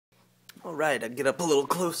Alright, I'd get up a little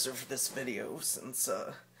closer for this video since,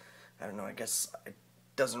 I don't know, I guess it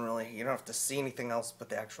doesn't really, you don't have to see anything else but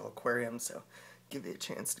the actual aquarium, so give you a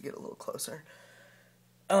chance to get a little closer.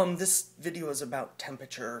 This video is about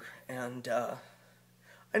temperature, and,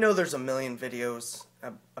 I know there's a million videos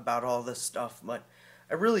about all this stuff, but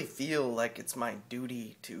I really feel like it's my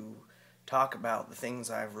duty to talk about the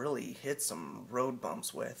things I've really hit some road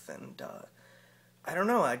bumps with, and, I don't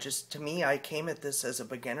know, to me, I came at this as a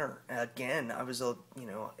beginner. Again,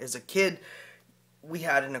 as a kid, we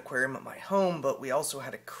had an aquarium at my home, but we also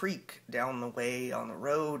had a creek down the way on the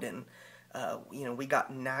road, and, we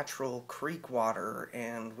got natural creek water,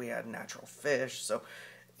 and we had natural fish, so,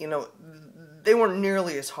 they weren't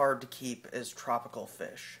nearly as hard to keep as tropical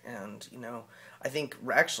fish, and, I think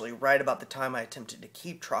actually right about the time I attempted to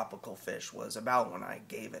keep tropical fish was about when I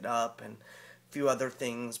gave it up, and few other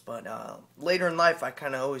things, but later in life I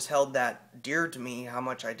kind of always held that dear to me, how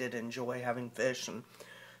much I did enjoy having fish, and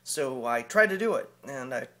so I tried to do it.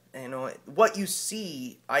 And what you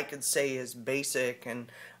see I could say is basic, and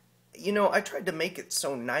I tried to make it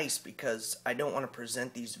so nice because I don't want to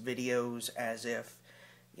present these videos as if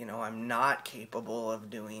I'm not capable of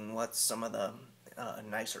doing what some of the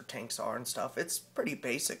nicer tanks are and stuff. It's pretty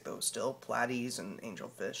basic though, still platies and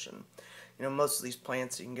angelfish, and most of these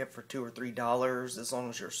plants you can get for $2 or $3 as long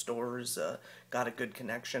as your store's got a good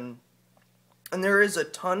connection. And there is a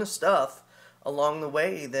ton of stuff along the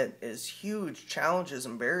way that is huge challenges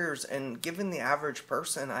and barriers, and given the average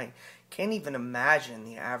person, I can't even imagine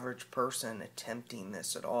the average person attempting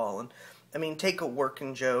this at all. And I mean, take a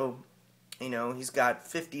working Joe, he's got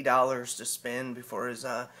 $50 to spend before his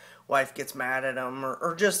wife gets mad at him,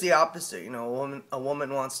 or just the opposite, a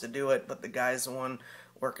woman wants to do it, but the guy's the one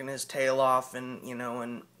working his tail off, and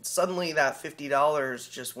and suddenly that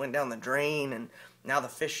 $50 just went down the drain, and now the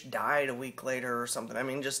fish died a week later or something. I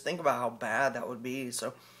mean, just think about how bad that would be.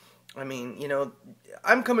 So, I mean,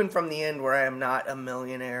 I'm coming from the end where I am not a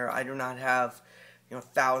millionaire. I do not have,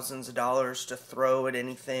 thousands of dollars to throw at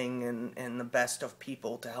anything, and the best of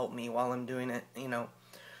people to help me while I'm doing it,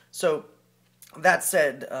 So, that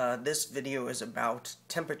said, this video is about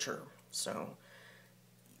temperature. So,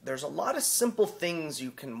 there's a lot of simple things you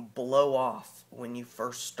can blow off when you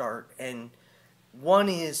first start, and one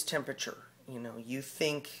is temperature. You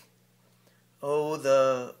think, oh,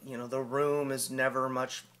 the room is never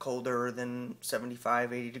much colder than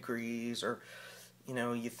 75, 80 degrees, or,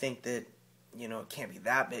 you think that, it can't be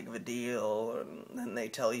that big of a deal, and then they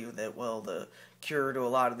tell you that, well, the cure to a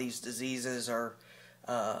lot of these diseases are,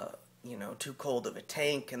 too cold of a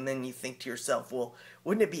tank, and then you think to yourself, well,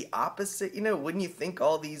 wouldn't it be opposite? Wouldn't you think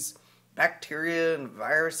all these bacteria and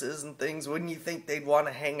viruses and things, wouldn't you think they'd want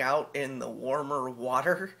to hang out in the warmer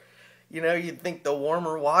water? You'd think the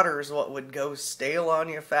warmer water is what would go stale on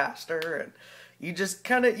you faster, and you just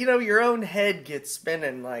kind of, your own head gets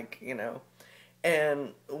spinning,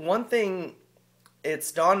 and one thing,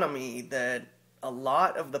 it's dawned on me that a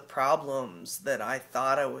lot of the problems that I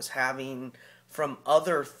thought I was having from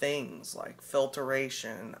other things like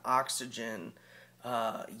filtration, oxygen,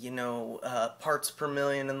 parts per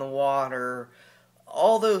million in the water,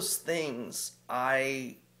 all those things,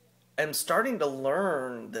 I am starting to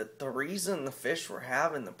learn that the reason the fish were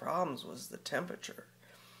having the problems was the temperature.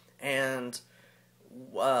 And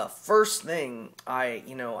first thing,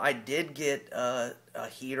 I did get a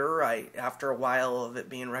heater. After a while of it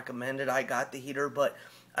being recommended, I got the heater, but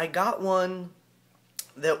I got one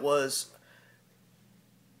that was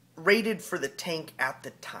rated for the tank at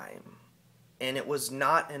the time, and it was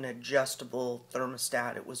not an adjustable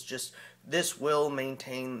thermostat. It was just, this will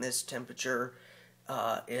maintain this temperature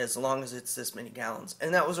as long as it's this many gallons.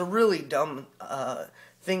 And that was a really dumb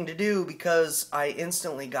thing to do, because I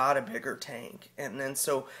instantly got a bigger tank, and then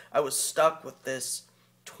so I was stuck with this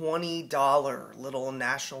 $20 little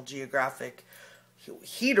National Geographic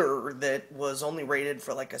heater that was only rated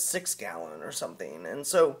for like a 6-gallon or something, and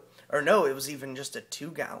so, or no, it was even just a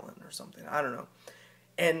 2-gallon or something, I don't know.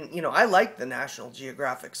 And, I like the National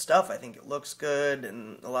Geographic stuff. I think it looks good,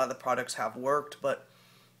 and a lot of the products have worked, but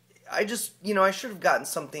I just, I should have gotten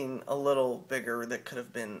something a little bigger that could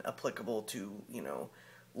have been applicable to,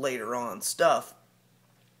 later on stuff.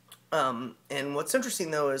 And what's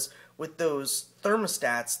interesting, though, is with those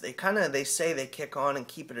thermostats, they say they kick on and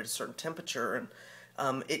keep it at a certain temperature, and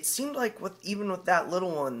it seemed like even with that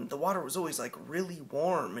little one, the water was always like really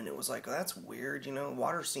warm, and it was like, oh, that's weird,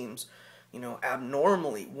 water seems,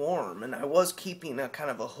 abnormally warm, and I was keeping a kind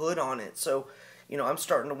of a hood on it, so, I'm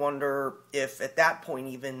starting to wonder if at that point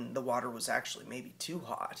even the water was actually maybe too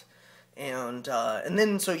hot, and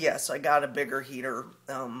then, so yes, I got a bigger heater,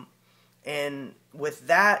 And with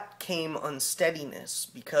that came unsteadiness,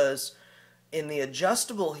 because in the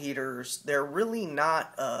adjustable heaters, they're really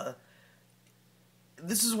not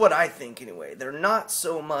this is what I think anyway. They're not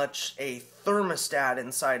so much a thermostat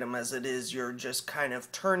inside them as it is you're just kind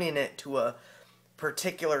of turning it to a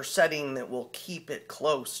particular setting that will keep it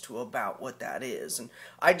close to about what that is. And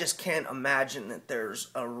I just can't imagine that there's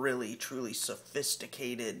a really truly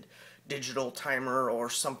sophisticated digital timer or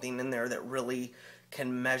something in there that really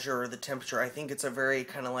can measure the temperature. I think it's a very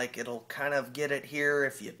kind of like, it'll kind of get it here.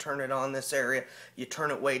 If you turn it on this area, you turn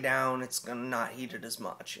it way down, it's going to not heat it as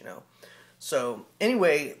much, you know. So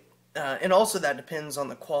anyway, and also that depends on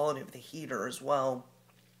the quality of the heater as well.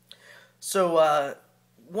 So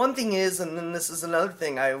one thing is, and then this is another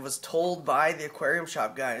thing, I was told by the aquarium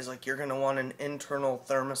shop guys, like, you're going to want an internal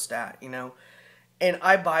thermostat, you know. And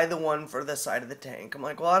I buy the one for the side of the tank. I'm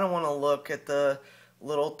like, well, I don't want to look at the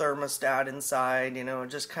little thermostat inside, you know. It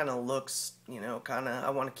just kind of looks, you know, kind of, I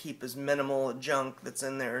want to keep as minimal junk that's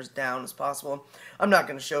in there as down as possible. I'm not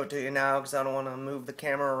going to show it to you now because I don't want to move the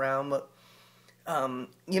camera around, but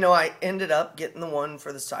you know, I ended up getting the one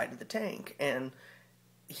for the side of the tank, and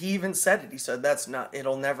he even said it. He said,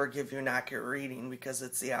 it'll never give you an accurate reading because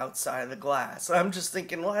it's the outside of the glass. I'm just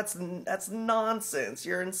thinking, well, that's nonsense.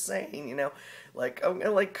 You're insane, you know. Like,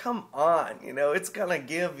 come on, you know, it's gonna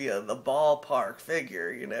give you the ballpark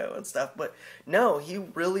figure, you know, and stuff. But no, he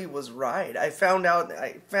really was right. I found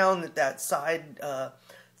that side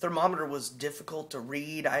thermometer was difficult to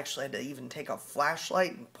read. I actually had to even take a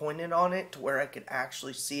flashlight and point it on it to where I could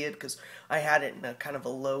actually see it, because I had it in a kind of a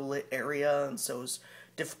low lit area, and so it was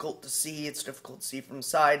difficult to see. It's difficult to see from the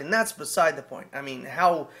side, and that's beside the point. I mean,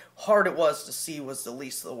 how hard it was to see was the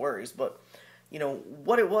least of the worries. But you know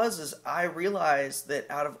what it was is, I realized that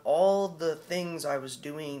out of all the things I was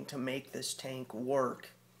doing to make this tank work,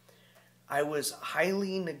 I was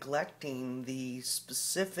highly neglecting the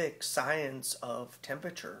specific science of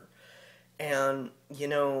temperature. And, you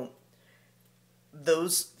know,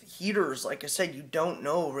 those heaters, like I said, you don't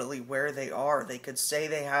know really where they are. They could say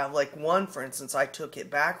they have, like one, for instance, I took it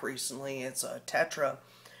back recently. It's a Tetra.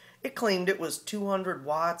 It claimed it was 200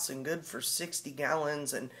 watts and good for 60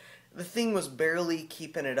 gallons. And the thing was barely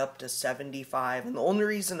keeping it up to 75. And the only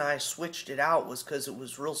reason I switched it out was because it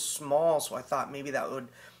was real small. So I thought maybe that would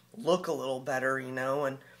look a little better, you know,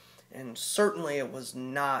 and certainly it was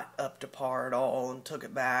not up to par at all, and took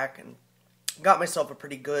it back and got myself a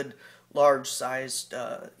pretty good large-sized,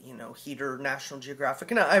 you know, heater, National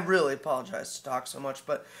Geographic. And I really apologize to talk so much,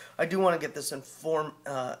 but I do want to get this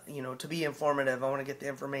you know, to be informative. I want to get the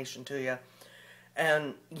information to you.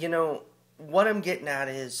 And, you know, what I'm getting at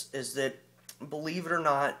is that, believe it or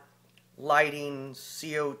not, lighting,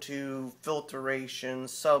 CO2, filtration,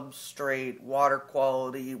 substrate, water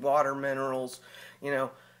quality, water minerals, you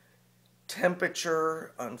know,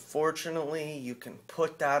 temperature, unfortunately, you can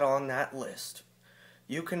put that on that list.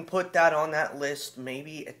 You can put that on that list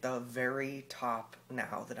maybe at the very top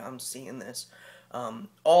now that I'm seeing this.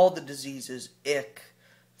 All the diseases, ick,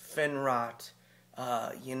 fin rot,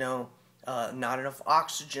 you know, not enough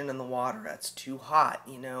oxygen in the water, that's too hot,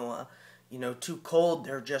 you know, too cold,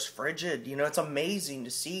 they're just frigid. You know, it's amazing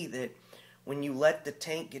to see that when you let the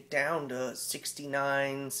tank get down to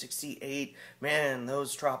 69, 68, man,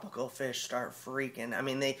 those tropical fish start freaking. I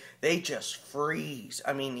mean, they just freeze.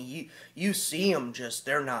 I mean, you see them just,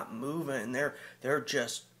 they're not moving. They're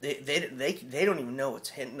just, they don't even know it's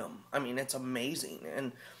hitting them. I mean, it's amazing.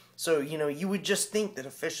 And so, you know, you would just think that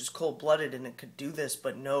a fish is cold-blooded and it could do this,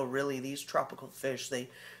 but no, really, these tropical fish, they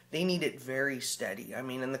need it very steady. I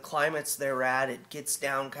mean, in the climates they're at, it gets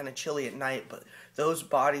down kind of chilly at night, but those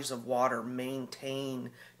bodies of water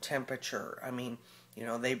maintain temperature. I mean, you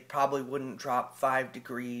know, they probably wouldn't drop 5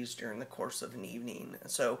 degrees during the course of an evening.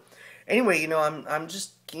 So, anyway, you know, I'm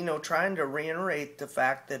just, you know, trying to reiterate the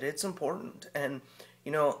fact that it's important. And,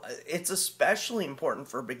 you know, it's especially important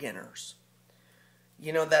for beginners.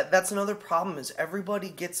 You know, that's another problem, is everybody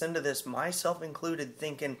gets into this, myself included,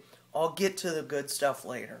 thinking, I'll get to the good stuff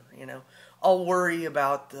later, you know. I'll worry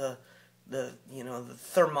about the you know, the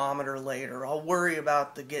thermometer later. I'll worry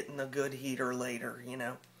about getting a good heater later, you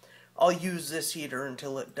know. I'll use this heater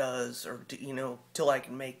until it does, or, you know, till I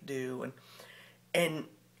can make do. And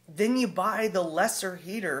then you buy the lesser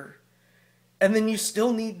heater, and then you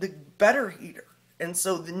still need the better heater. And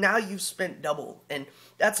so now you've spent double. And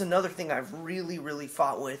that's another thing I've really, really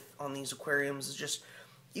fought with on these aquariums, is just,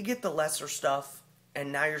 you get the lesser stuff,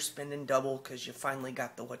 and now you're spending double because you finally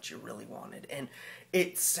got what you really wanted. And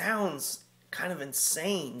it sounds kind of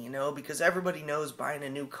insane, you know, because everybody knows buying a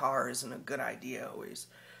new car isn't a good idea always.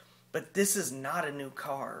 But this is not a new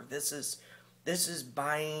car. This is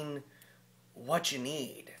buying what you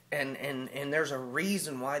need. And there's a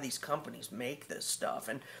reason why these companies make this stuff.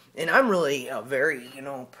 And I'm really very,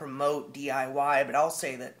 promote DIY, but I'll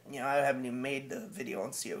say that, I haven't even made the video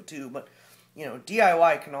on CO2, but,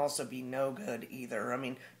 DIY can also be no good either. I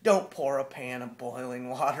mean, don't pour a pan of boiling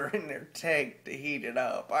water in their tank to heat it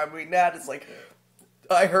up. I mean, that is like,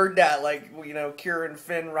 I heard that, like, curing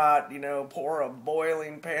fin rot, pour a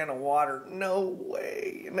boiling pan of water. No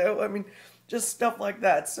way, I mean, just stuff like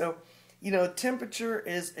that. So, temperature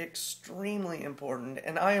is extremely important,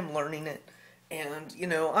 and I am learning it. And,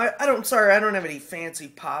 I don't have any fancy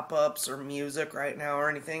pop-ups or music right now or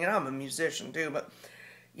anything, and I'm a musician too, but,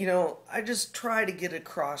 I just try to get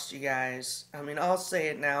across to you guys. I mean, I'll say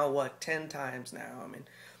it now, 10 times now. I mean,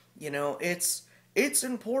 it's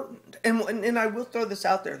important. And I will throw this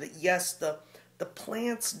out there that, yes, the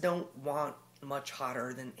plants don't want much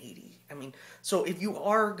hotter than 80. I mean, so if you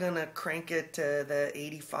are going to crank it to the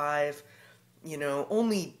 85,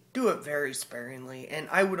 only do it very sparingly. And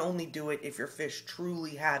I would only do it if your fish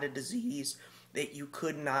truly had a disease that you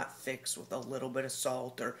could not fix with a little bit of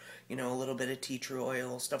salt or, a little bit of tea tree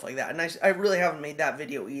oil, stuff like that. And I really haven't made that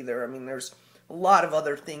video either. I mean, there's a lot of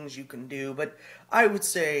other things you can do. But I would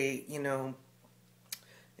say,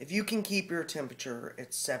 if you can keep your temperature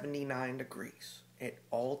at 79 degrees at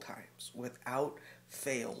all times without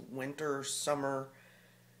fail, winter, summer,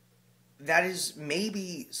 that is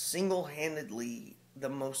maybe single-handedly the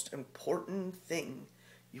most important thing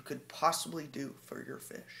you could possibly do for your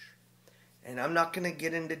fish. And I'm not going to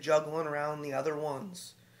get into juggling around the other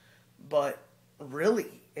ones, but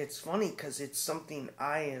really, it's funny because it's something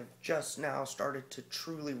I have just now started to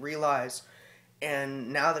truly realize.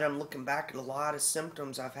 And now that I'm looking back at a lot of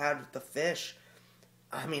symptoms I've had with the fish,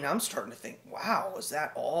 I mean, I'm starting to think, wow, is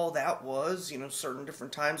that all that was? Certain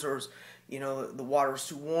different times there was, the water was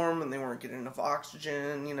too warm and they weren't getting enough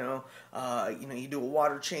oxygen, you do a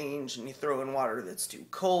water change and you throw in water that's too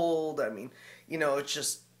cold. I mean,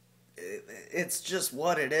 it's just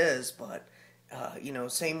what it is, but,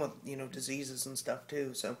 same with, diseases and stuff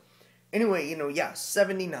too. So anyway,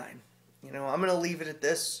 79, I'm going to leave it at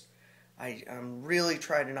this. I'm really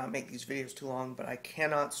trying to not make these videos too long, but I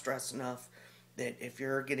cannot stress enough that if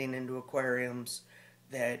you're getting into aquariums,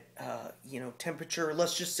 that, temperature,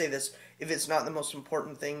 let's just say this, if it's not the most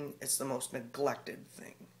important thing, it's the most neglected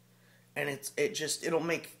thing. And it'll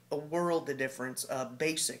make a world of difference.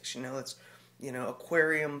 Basics, it's,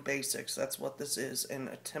 aquarium basics, that's what this is. And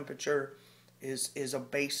a temperature is a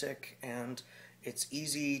basic, and it's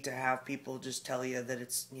easy to have people just tell you that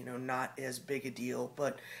it's, not as big a deal,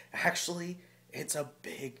 but actually, it's a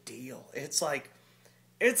big deal. It's like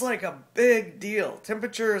a big deal.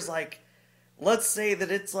 Temperature is like, let's say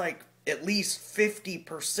that it's like at least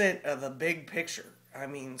 50% of the big picture. I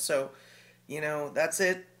mean, so, that's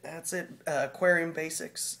it. That's it. Aquarium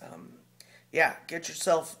basics. Yeah, get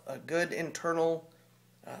yourself a good internal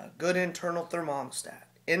thermostat.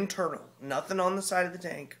 Internal, nothing on the side of the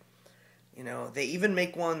tank. They even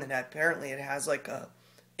make one that apparently it has like a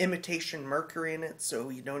imitation mercury in it, so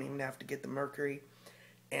you don't even have to get the mercury.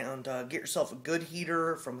 And get yourself a good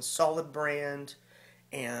heater from a solid brand,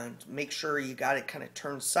 and make sure you got it kind of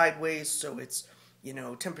turned sideways so it's,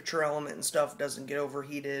 temperature element and stuff doesn't get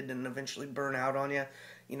overheated and eventually burn out on you.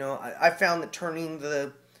 I found that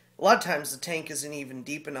a lot of times the tank isn't even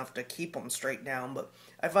deep enough to keep them straight down, but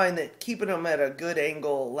I find that keeping them at a good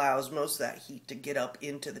angle allows most of that heat to get up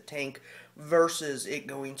into the tank versus it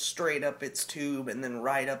going straight up its tube and then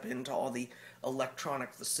right up into all the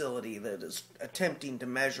electronic facility that is attempting to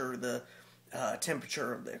measure the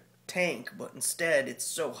temperature of the tank, but instead it's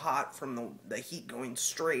so hot from the heat going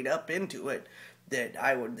straight up into it that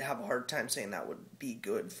I would have a hard time saying that would be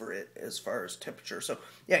good for it as far as temperature. So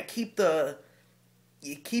yeah, keep the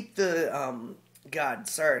God,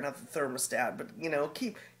 sorry, not the thermostat, but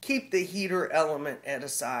keep the heater element at a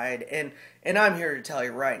side. And I'm here to tell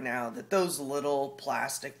you right now that those little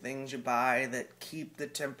plastic things you buy that keep the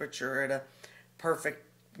temperature at a perfect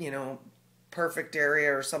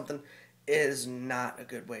area or something is not a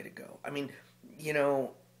good way to go. I mean,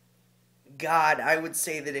 God, I would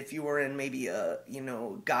say that if you were in maybe a,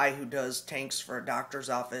 guy who does tanks for a doctor's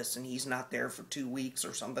office and he's not there for 2 weeks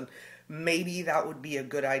or something, maybe that would be a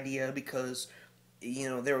good idea because,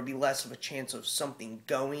 there would be less of a chance of something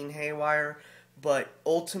going haywire. But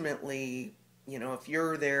ultimately, if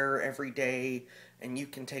you're there every day and you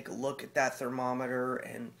can take a look at that thermometer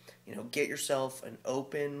and, get yourself an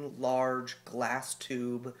open, large glass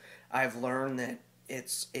tube, I've learned that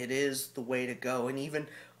it is the way to go. And even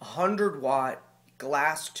 100-watt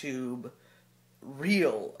glass tube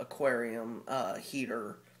real aquarium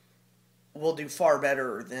heater will do far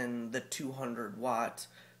better than the 200-watt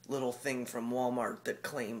little thing from Walmart that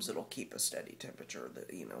claims it'll keep a steady temperature.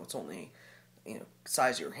 That, you know, it's only, you know,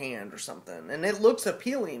 size of your hand or something, and it looks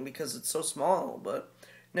appealing because it's so small. But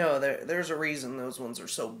no, there's a reason those ones are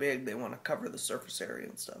so big. They want to cover the surface area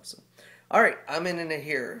and stuff. So, all right, I'm in it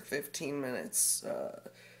here. 15 minutes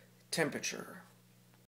temperature.